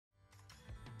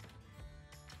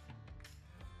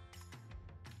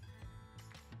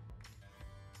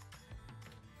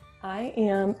I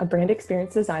am a brand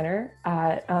experience designer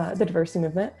at the diversity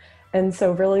movement. And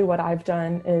so really what I've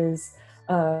done is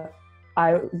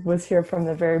I was here from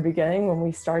the very beginning when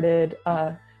we started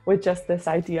with just this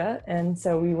idea. And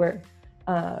so we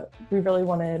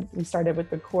started with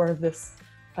the core of this,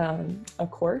 a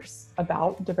course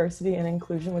about diversity and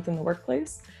inclusion within the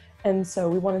workplace. And so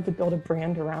we wanted to build a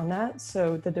brand around that.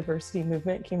 So the diversity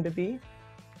movement came to be.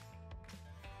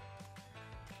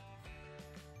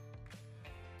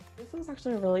 This was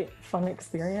actually a really fun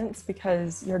experience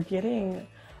because you're getting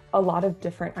a lot of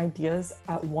different ideas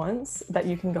at once that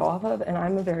you can go off of. And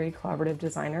I'm a very collaborative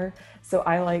designer, so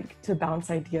I like to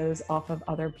bounce ideas off of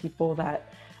other people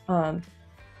that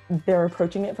they're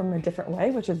approaching it from a different way,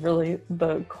 which is really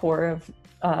the core of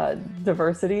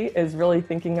diversity, is really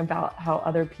thinking about how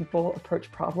other people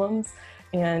approach problems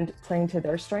and playing to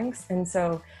their strengths. And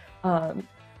so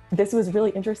this was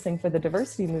really interesting for the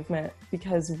diversity movement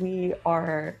because we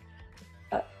are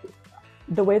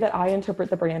the way that I interpret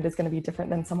the brand is going to be different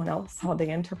than someone else, how they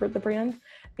interpret the brand.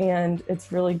 And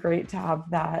it's really great to have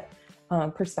that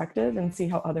perspective and see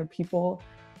how other people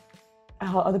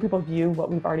view what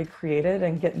we've already created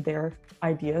and get their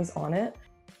ideas on it.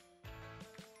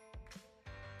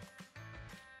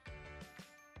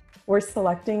 We're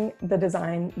selecting the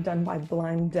design done by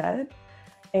Blind Dead,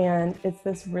 and it's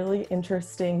this really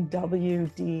interesting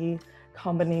WD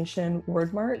combination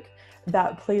word mark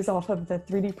that plays off of the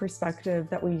 3D perspective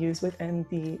that we use within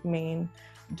the main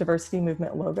diversity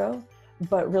movement logo,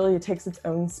 but really it takes its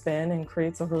own spin and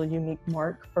creates a really unique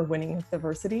mark for winning with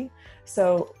diversity.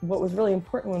 So what was really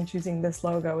important when choosing this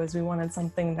logo is we wanted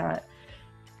something that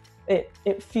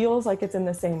it feels like it's in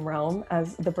the same realm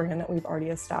as the brand that we've already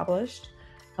established,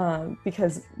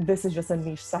 because this is just a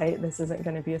niche site. This isn't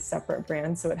going to be a separate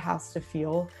brand, so it has to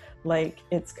feel like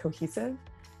it's cohesive.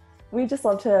 We just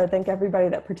love to thank everybody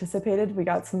that participated. We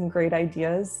got some great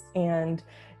ideas, and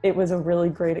it was a really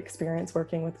great experience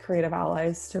working with creative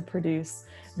allies to produce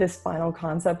this final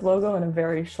concept logo in a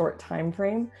very short time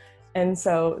frame. And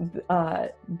so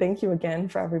thank you again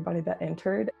for everybody that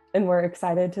entered, and we're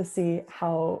excited to see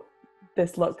how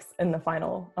this looks in the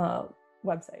final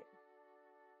website.